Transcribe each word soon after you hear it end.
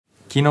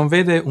Chi non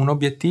vede un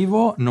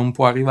obiettivo non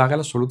può arrivare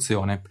alla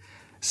soluzione.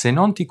 Se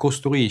non ti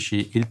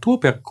costruisci il tuo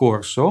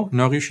percorso,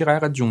 non riuscirai a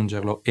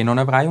raggiungerlo e non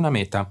avrai una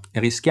meta,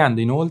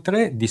 rischiando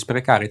inoltre di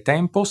sprecare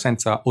tempo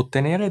senza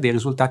ottenere dei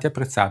risultati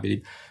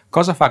apprezzabili.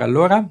 Cosa fare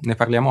allora? Ne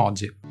parliamo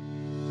oggi.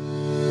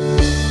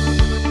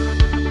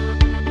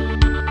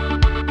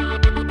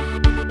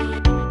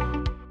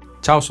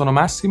 Ciao, sono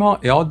Massimo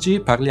e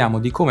oggi parliamo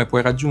di come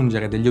puoi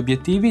raggiungere degli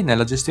obiettivi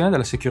nella gestione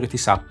della security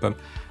SAP.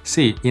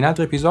 Sì, in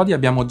altri episodi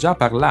abbiamo già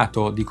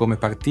parlato di come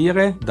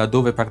partire, da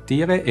dove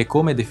partire e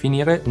come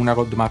definire una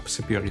roadmap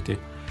security.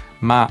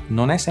 Ma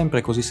non è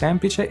sempre così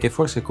semplice e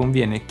forse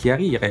conviene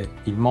chiarire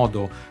il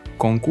modo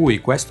con cui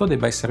questo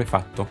debba essere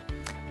fatto.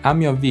 A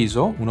mio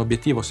avviso, un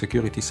obiettivo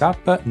security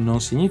SAP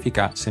non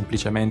significa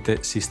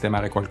semplicemente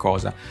sistemare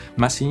qualcosa,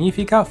 ma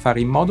significa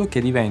fare in modo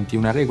che diventi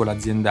una regola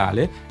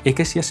aziendale e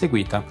che sia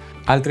seguita.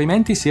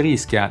 Altrimenti si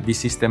rischia di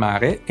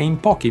sistemare e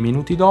in pochi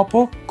minuti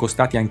dopo,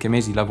 costati anche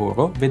mesi di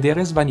lavoro,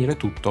 vedere svanire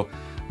tutto,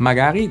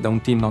 magari da un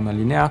team non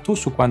allineato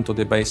su quanto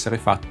debba essere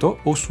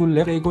fatto o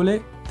sulle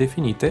regole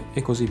definite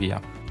e così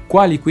via.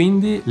 Quali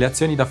quindi le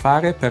azioni da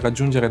fare per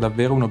raggiungere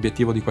davvero un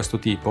obiettivo di questo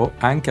tipo,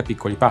 anche a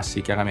piccoli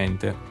passi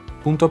chiaramente?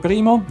 Punto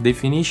primo,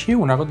 definisci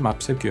una roadmap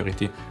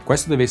security.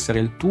 Questo deve essere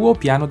il tuo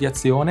piano di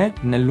azione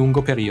nel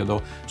lungo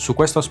periodo. Su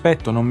questo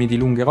aspetto non mi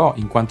dilungherò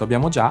in quanto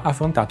abbiamo già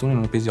affrontato in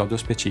un episodio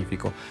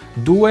specifico.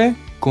 2.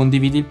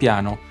 Condividi il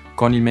piano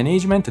con il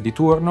management di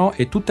turno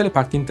e tutte le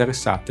parti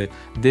interessate.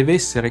 Deve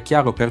essere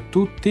chiaro per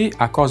tutti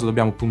a cosa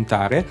dobbiamo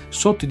puntare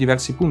sotto i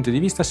diversi punti di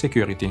vista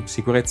security,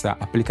 sicurezza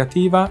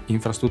applicativa,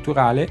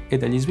 infrastrutturale e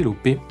degli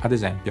sviluppi, ad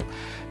esempio.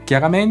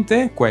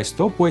 Chiaramente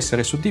questo può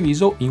essere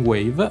suddiviso in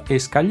wave e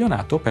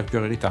scaglionato per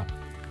priorità.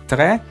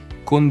 3.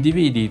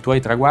 Condividi i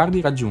tuoi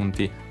traguardi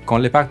raggiunti con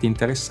le parti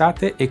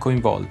interessate e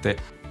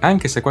coinvolte.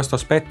 Anche se questo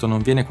aspetto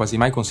non viene quasi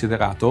mai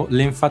considerato,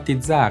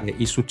 l'enfatizzare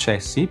i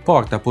successi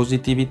porta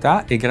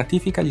positività e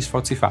gratifica gli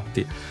sforzi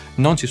fatti.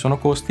 Non ci sono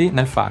costi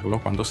nel farlo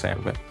quando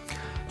serve.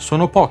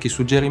 Sono pochi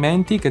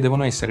suggerimenti che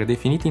devono essere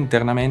definiti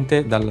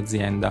internamente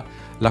dall'azienda.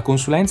 La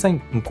consulenza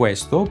in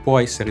questo può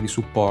essere di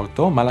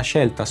supporto, ma la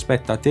scelta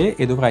spetta a te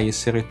e dovrai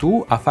essere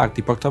tu a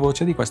farti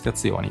portavoce di queste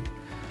azioni.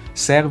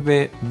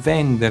 Serve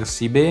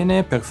vendersi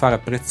bene per far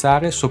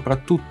apprezzare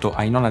soprattutto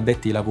ai non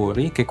addetti ai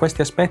lavori che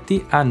questi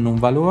aspetti hanno un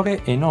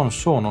valore e non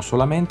sono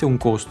solamente un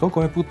costo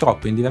come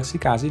purtroppo in diversi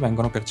casi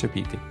vengono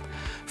percepiti.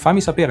 Fammi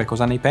sapere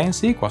cosa ne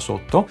pensi qua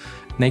sotto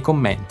nei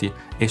commenti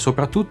e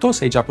soprattutto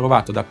se hai già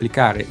provato ad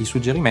applicare i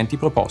suggerimenti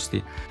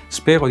proposti.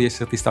 Spero di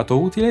esserti stato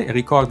utile,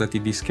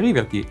 ricordati di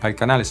iscriverti al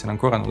canale se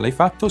ancora non l'hai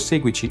fatto,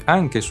 seguici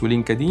anche su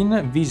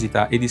LinkedIn,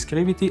 visita ed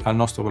iscriviti al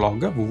nostro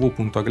blog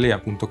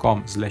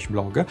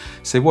www.aglea.com/blog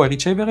se vuoi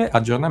ricevere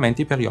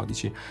aggiornamenti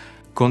periodici.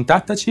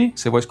 Contattaci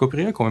se vuoi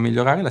scoprire come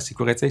migliorare la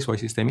sicurezza dei suoi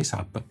sistemi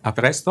SAP. A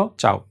presto,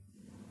 ciao!